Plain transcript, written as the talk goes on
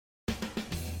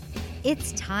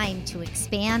It's time to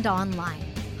expand online.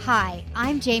 Hi,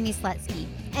 I'm Jamie Slutsky,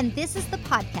 and this is the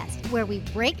podcast where we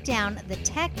break down the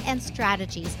tech and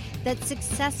strategies that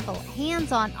successful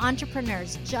hands-on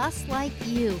entrepreneurs just like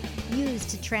you use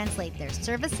to translate their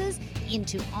services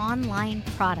into online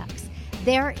products.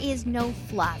 There is no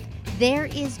fluff. There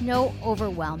is no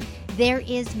overwhelm. There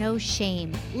is no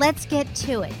shame. Let's get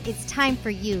to it. It's time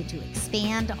for you to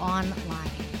expand online.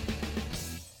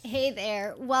 Hey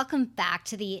there, welcome back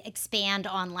to the Expand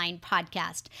Online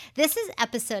podcast. This is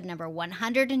episode number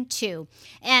 102,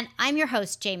 and I'm your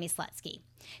host, Jamie Slutsky.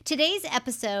 Today's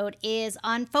episode is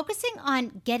on focusing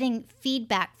on getting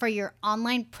feedback for your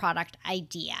online product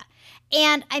idea.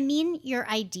 And I mean your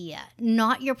idea,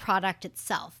 not your product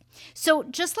itself. So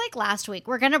just like last week,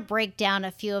 we're going to break down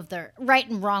a few of the right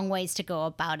and wrong ways to go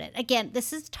about it. Again,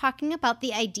 this is talking about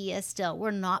the idea still.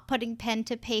 We're not putting pen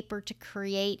to paper to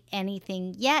create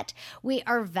anything yet. We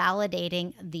are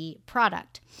validating the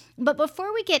product. But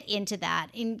before we get into that,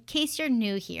 in case you're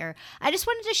new here, I just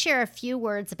wanted to share a few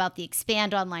words about the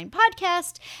Expand Online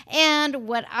podcast and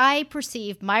what I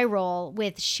perceive my role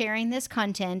with sharing this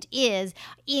content is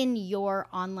in your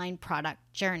online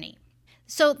product journey.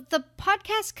 So the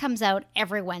podcast comes out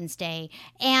every Wednesday,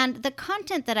 and the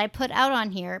content that I put out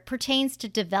on here pertains to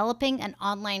developing an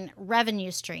online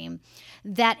revenue stream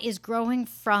that is growing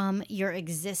from your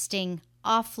existing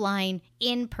offline,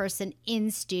 in-person,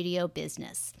 in-studio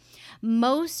business.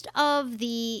 Most of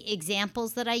the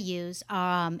examples that I use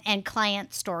and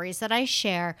client stories that I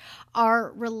share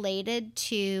are related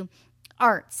to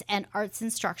arts and arts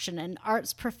instruction and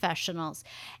arts professionals.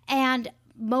 And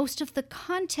most of the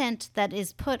content that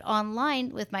is put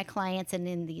online with my clients and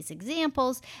in these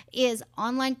examples is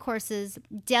online courses,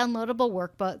 downloadable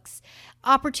workbooks,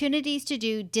 opportunities to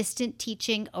do distant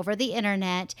teaching over the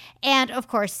internet, and of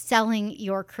course, selling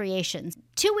your creations.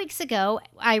 2 weeks ago,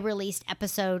 I released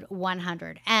episode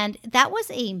 100, and that was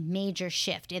a major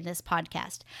shift in this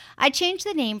podcast. I changed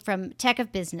the name from Tech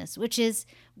of Business, which is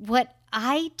what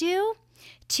I do,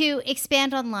 to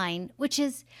Expand Online, which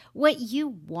is what you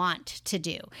want to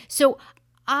do. So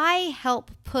I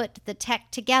help put the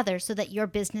tech together so that your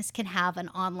business can have an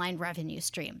online revenue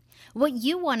stream. What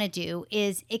you want to do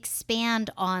is expand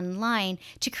online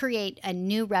to create a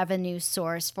new revenue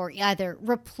source for either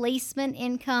replacement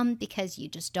income because you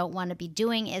just don't want to be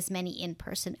doing as many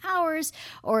in-person hours,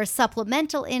 or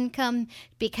supplemental income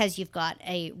because you've got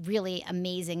a really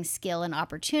amazing skill and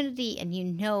opportunity and you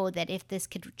know that if this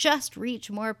could just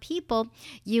reach more people,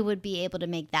 you would be able to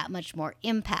make that much more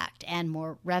impact and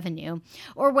more revenue,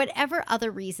 or whatever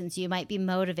other reasons you might be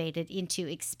motivated into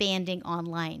expanding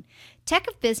online. Tech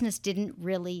of Business didn't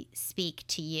really speak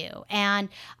to you. And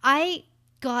I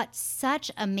got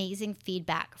such amazing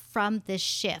feedback from this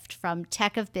shift from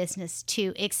Tech of Business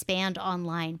to Expand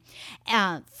Online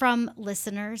from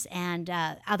listeners and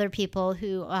other people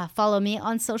who follow me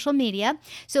on social media.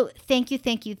 So thank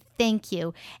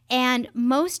you. And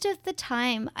most of the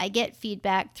time I get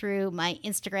feedback through my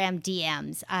Instagram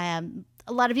DMs.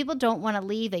 A lot of people don't want to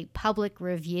leave a public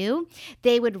review.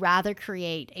 They would rather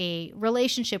create a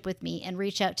relationship with me and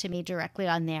reach out to me directly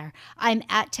on there. I'm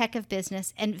at Tech of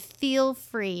Business, and feel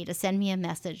free to send me a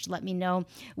message. Let me know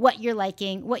what you're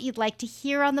liking, what you'd like to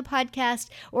hear on the podcast,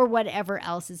 or whatever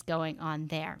else is going on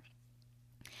there.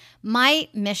 My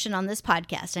mission on this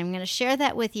podcast, I'm going to share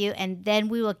that with you, and then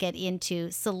we will get into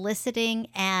soliciting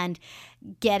and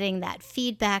getting that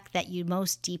feedback that you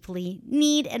most deeply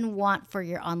need and want for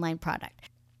your online product.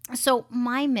 So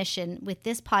my mission with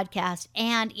this podcast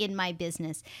and in my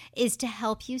business is to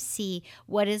help you see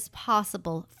what is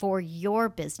possible for your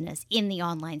business in the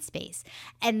online space.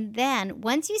 And then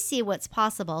once you see what's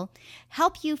possible,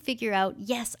 help you figure out,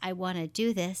 yes, I want to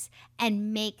do this,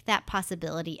 and make that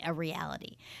possibility a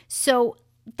reality. So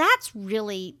that's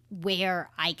really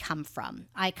where I come from.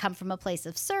 I come from a place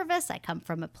of service. I come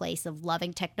from a place of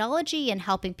loving technology and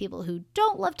helping people who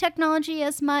don't love technology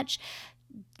as much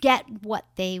get what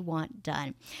they want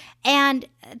done. And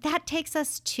that takes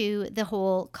us to the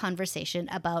whole conversation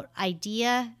about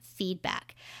idea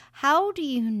feedback. How do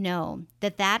you know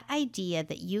that that idea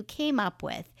that you came up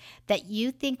with that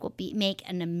you think will make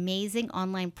an amazing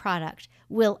online product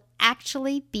will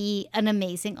actually be an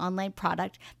amazing online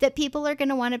product that people are going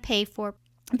to want to pay for?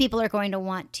 People are going to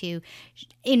want to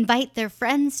invite their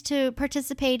friends to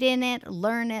participate in it,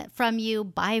 learn it from you,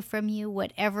 buy from you,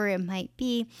 whatever it might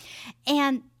be,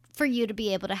 and for you to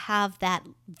be able to have that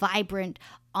vibrant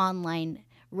online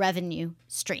revenue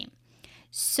stream.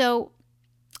 So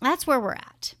that's where we're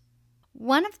at.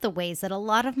 One of the ways that a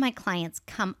lot of my clients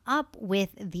come up with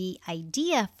the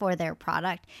idea for their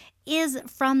product is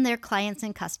from their clients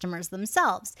and customers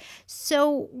themselves.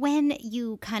 So when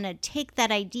you kind of take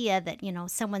that idea that,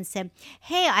 someone said,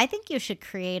 hey, I think you should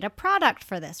create a product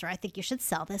for this, or I think you should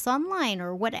sell this online,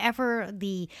 or whatever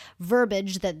the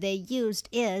verbiage that they used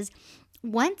is,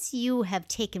 once you have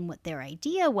taken what their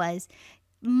idea was,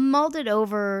 mulled it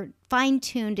over,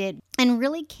 fine-tuned it, and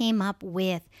really came up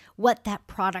with what that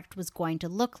product was going to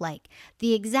look like,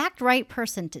 the exact right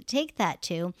person to take that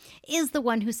to is the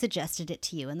one who suggested it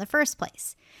to you in the first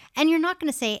place. And you're not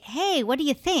going to say, hey, what do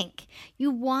you think? You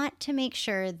want to make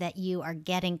sure that you are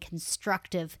getting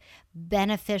constructive,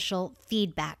 beneficial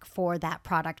feedback for that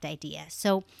product idea.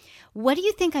 So what do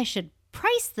you think I should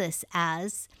price this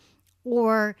as?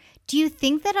 Or do you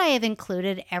think that I have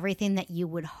included everything that you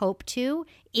would hope to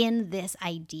in this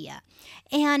idea?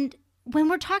 And when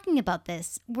we're talking about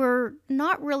this, we're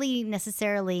not really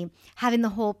necessarily having the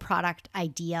whole product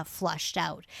idea flushed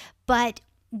out, but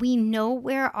we know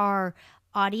where our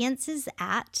audience is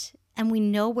at and we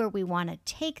know where we want to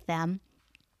take them.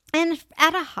 And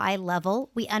at a high level,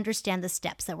 we understand the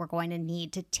steps that we're going to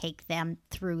need to take them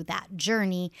through that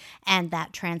journey and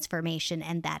that transformation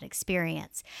and that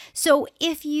experience. So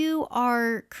if you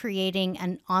are creating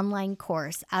an online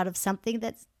course out of something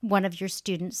that's one of your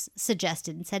students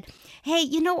suggested and said, hey,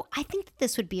 I think that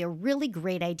this would be a really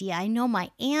great idea. I know my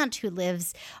aunt who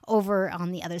lives over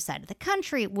on the other side of the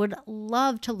country would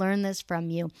love to learn this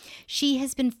from you. She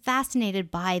has been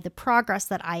fascinated by the progress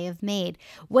that I have made.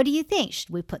 What do you think? Should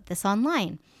we put this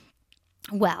online?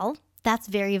 Well, that's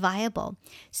very viable.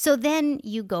 So then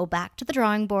you go back to the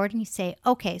drawing board and you say,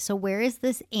 okay, so where is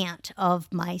this aunt of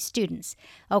my students?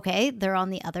 Okay, they're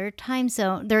on the other time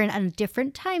zone. They're in a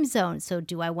different time zone. So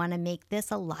do I want to make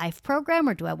this a live program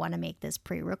or do I want to make this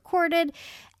pre-recorded?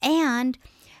 And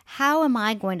how am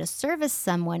I going to service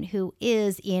someone who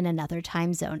is in another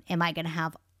time zone? Am I going to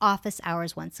have office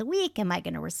hours once a week? Am I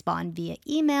going to respond via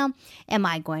email? Am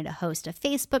I going to host a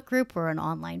Facebook group or an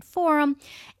online forum?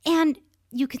 And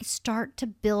you can start to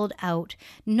build out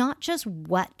not just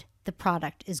what the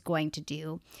product is going to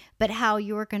do, but how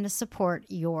you're going to support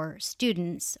your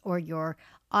students or your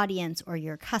audience or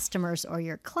your customers or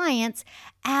your clients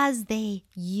as they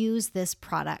use this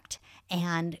product.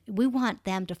 And we want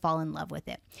them to fall in love with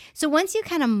it. So once you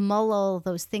kind of mull all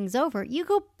those things over, you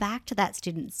go back to that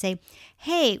student and say,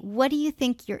 hey, what do you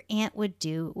think your aunt would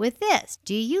do with this?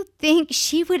 Do you think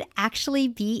she would actually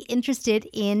be interested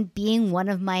in being one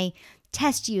of my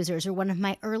test users or one of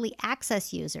my early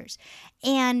access users?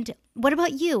 And what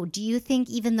about you? Do you think,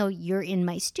 even though you're in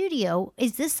my studio,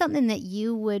 is this something that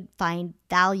you would find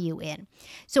value in?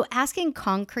 So asking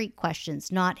concrete questions,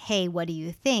 not, hey, what do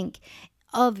you think,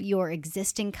 of your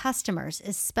existing customers,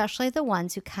 especially the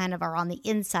ones who kind of are on the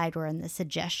inside or in the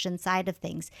suggestion side of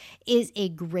things, is a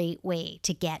great way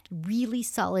to get really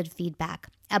solid feedback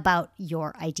about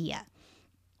your idea.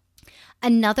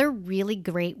 Another really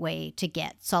great way to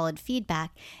get solid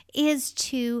feedback is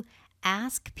to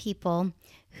ask people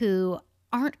who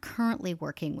aren't currently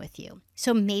working with you.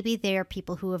 So maybe they're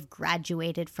people who have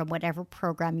graduated from whatever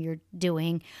program you're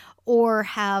doing or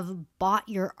have bought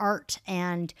your art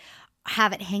and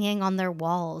have it hanging on their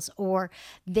walls, or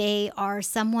they are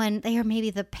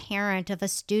maybe the parent of a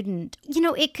student.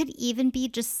 It could even be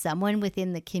just someone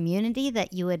within the community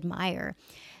that you admire.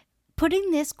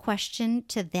 Putting this question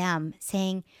to them,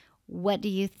 saying, what do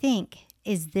you think?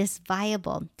 Is this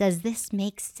viable? Does this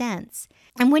make sense?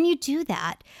 And when you do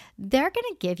that, they're going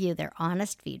to give you their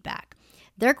honest feedback.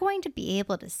 They're going to be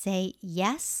able to say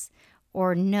yes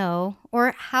or no,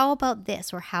 or how about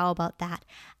this, or how about that.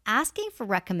 Asking for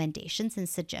recommendations and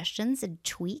suggestions and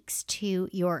tweaks to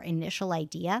your initial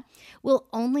idea will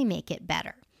only make it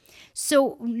better.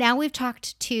 So now we've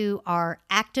talked to our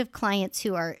active clients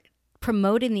who are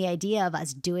promoting the idea of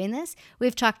us doing this.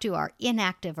 We've talked to our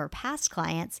inactive or past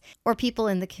clients or people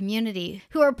in the community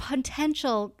who are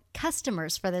potential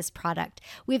customers for this product.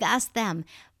 We've asked them,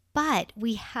 but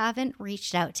we haven't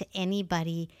reached out to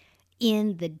anybody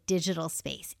in the digital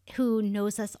space who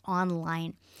knows us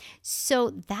online.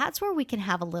 So that's where we can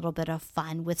have a little bit of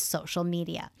fun with social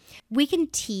media. We can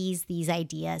tease these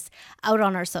ideas out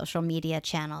on our social media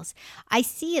channels. I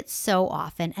see it so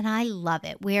often and I love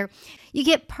it, where you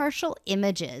get partial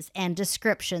images and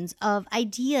descriptions of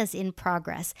ideas in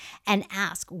progress and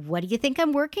ask, what do you think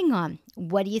I'm working on?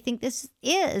 What do you think this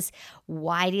is?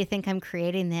 Why do you think I'm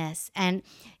creating this? And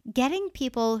getting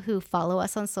people who follow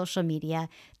us on social media,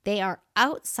 they are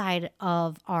outside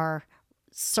of our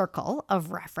circle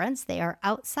of reference. They are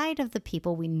outside of the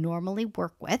people we normally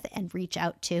work with and reach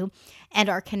out to and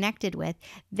are connected with.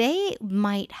 They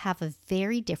might have a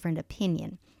very different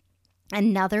opinion.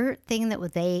 Another thing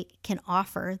that they can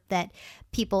offer that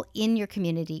people in your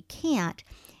community can't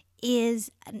is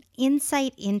an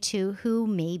insight into who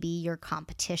may be your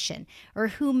competition or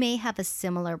who may have a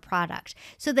similar product,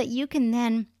 so that you can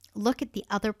then look at the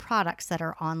other products that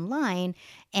are online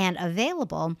and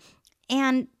available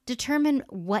and determine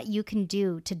what you can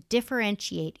do to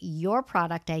differentiate your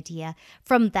product idea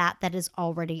from that is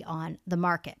already on the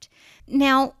market.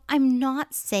 Now, I'm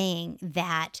not saying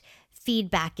that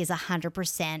feedback is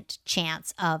 100%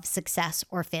 chance of success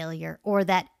or failure, or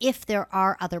that if there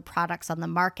are other products on the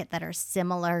market that are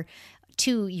similar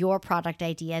to your product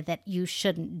idea that you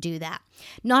shouldn't do that.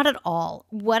 Not at all.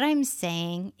 What I'm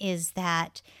saying is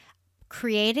that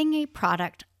creating a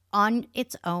product on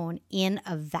its own in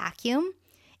a vacuum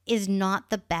is not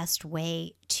the best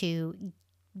way to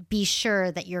be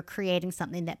sure that you're creating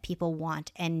something that people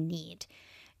want and need.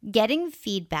 Getting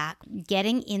feedback,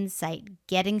 getting insight,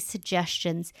 getting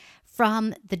suggestions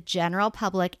from the general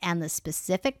public and the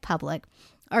specific public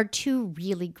are two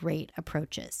really great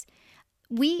approaches.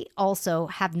 We also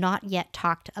have not yet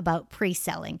talked about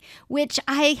pre-selling, which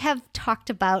I have talked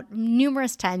about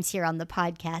numerous times here on the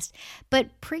podcast,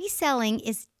 but pre-selling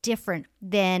is different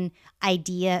than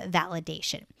idea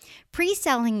validation.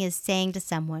 Pre-selling is saying to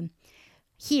someone,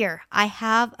 here, I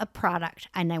have a product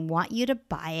and I want you to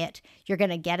buy it. You're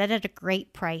going to get it at a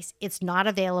great price. It's not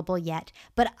available yet,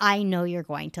 but I know you're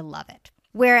going to love it.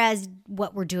 Whereas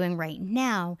what we're doing right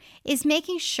now is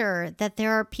making sure that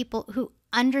there are people who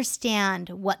understand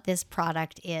what this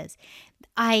product is.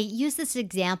 I used this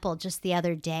example just the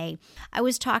other day. I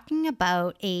was talking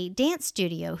about a dance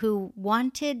studio who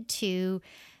wanted to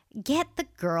get the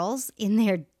girls in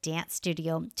their dance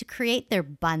studio to create their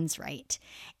buns right.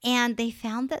 And they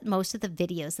found that most of the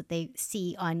videos that they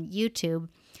see on YouTube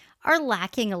are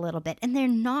lacking a little bit, and they're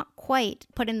not quite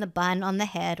putting the bun on the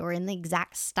head or in the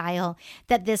exact style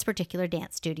that this particular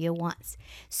dance studio wants.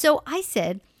 So I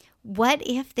said, what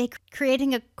if they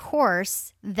creating a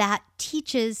course that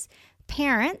teaches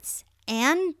parents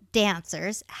and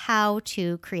dancers how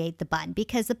to create the bun?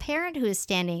 Because the parent who is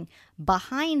standing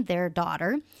behind their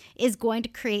daughter is going to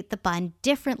create the bun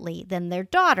differently than their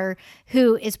daughter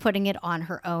who is putting it on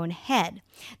her own head.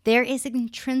 There is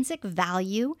intrinsic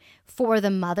value for the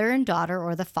mother and daughter,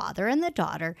 or the father and the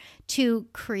daughter, to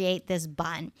create this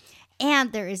bun.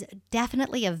 And there is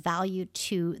definitely a value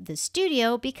to the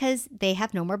studio because they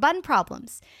have no more bun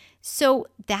problems. So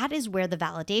that is where the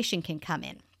validation can come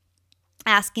in.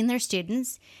 Asking their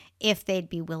students if they'd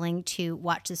be willing to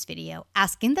watch this video,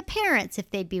 asking the parents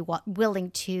if they'd be willing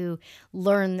to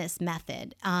learn this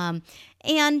method, and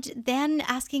then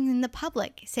asking the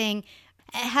public, saying,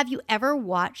 have you ever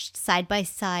watched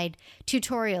side-by-side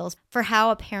tutorials for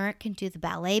how a parent can do the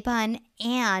ballet bun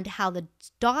and how the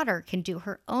daughter can do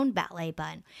her own ballet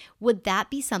bun? Would that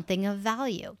be something of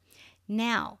value?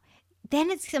 Now, then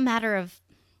it's a matter of,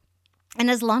 and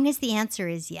as long as the answer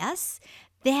is yes,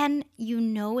 then you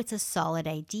know it's a solid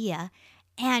idea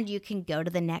and you can go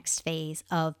to the next phase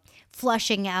of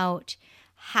flushing out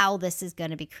how this is going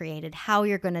to be created, how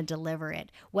you're going to deliver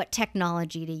it, what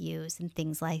technology to use, and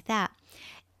things like that.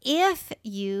 If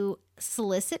you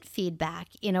solicit feedback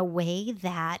in a way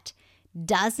that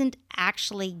doesn't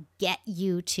actually get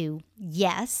you to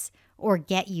yes or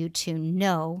get you to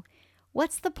no,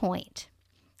 what's the point?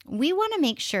 We want to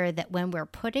make sure that when we're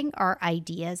putting our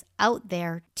ideas out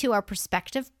there to our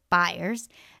prospective buyers,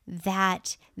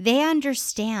 that they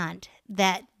understand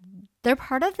that they're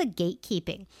part of the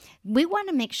gatekeeping. We want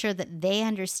to make sure that they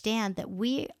understand that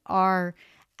we are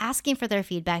asking for their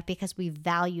feedback because we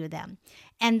value them,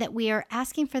 and that we are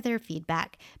asking for their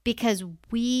feedback because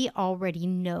we already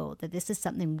know that this is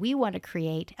something we want to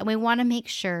create, and we want to make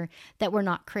sure that we're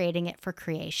not creating it for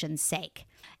creation's sake.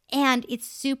 And it's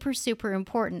super, super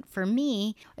important for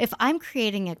me, if I'm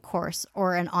creating a course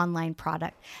or an online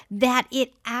product, that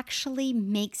it actually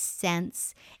makes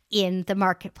sense in the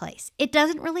marketplace. It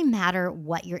doesn't really matter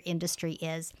what your industry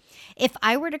is. If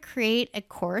I were to create a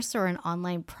course or an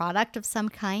online product of some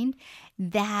kind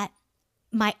that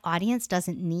my audience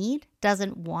doesn't need,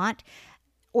 doesn't want,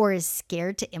 or is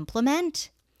scared to implement,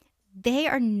 they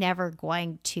are never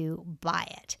going to buy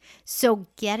it. So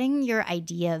getting your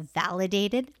idea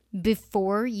validated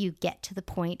before you get to the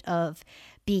point of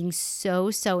being so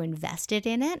invested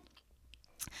in it.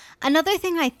 Another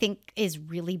thing I think is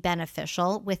really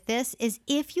beneficial with this is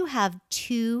if you have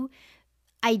two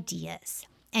ideas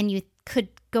and you could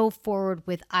go forward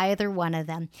with either one of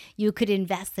them, you could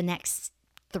invest the next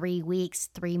 3 weeks,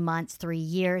 3 months, 3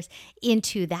 years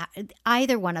into that,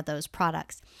 either one of those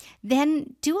products.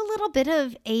 Then do a little bit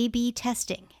of A/B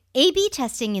testing. A/B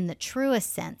testing in the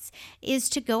truest sense is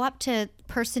to go up to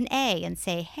person A and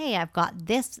say, hey, I've got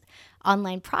this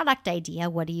online product idea.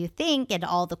 What do you think? And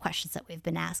all the questions that we've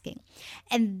been asking.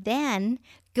 And then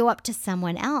go up to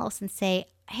someone else and say,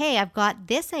 hey, I've got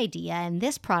this idea and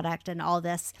this product and all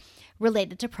this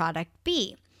related to product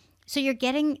B. So you're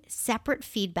getting separate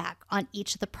feedback on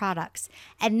each of the products.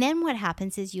 And then what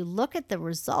happens is you look at the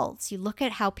results, you look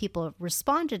at how people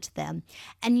responded to them,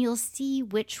 and you'll see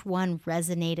which one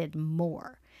resonated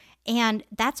more. And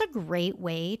that's a great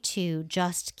way to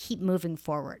just keep moving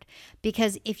forward.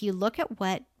 Because if you look at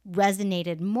what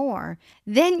resonated more,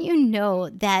 then you know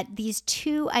that these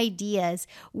two ideas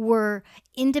were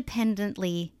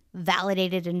independently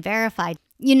validated and verified.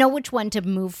 You know which one to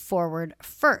move forward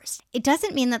first. It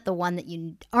doesn't mean that the one that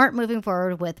you aren't moving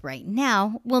forward with right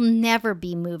now will never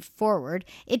be moved forward.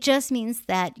 It just means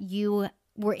that you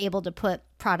were able to put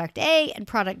product A and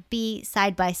product B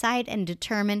side by side and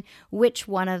determine which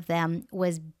one of them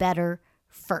was better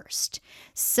first.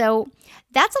 So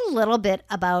that's a little bit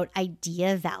about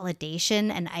idea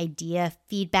validation and idea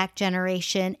feedback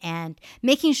generation and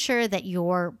making sure that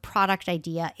your product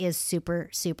idea is super,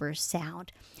 super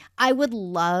sound. I would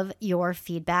love your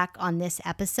feedback on this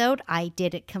episode. I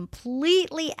did it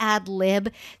completely ad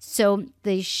lib, so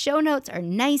the show notes are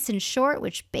nice and short,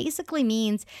 which basically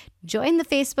means join the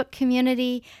Facebook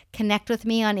community, connect with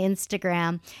me on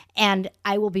Instagram, and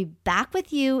I will be back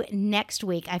with you next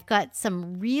week. I've got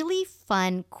some really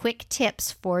fun, quick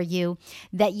tips for you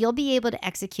that you'll be able to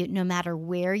execute no matter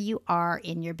where you are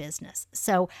in your business.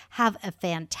 So have a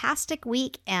fantastic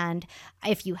week, and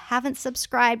if you haven't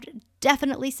subscribed,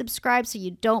 definitely subscribe so you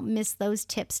don't miss those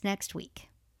tips next week.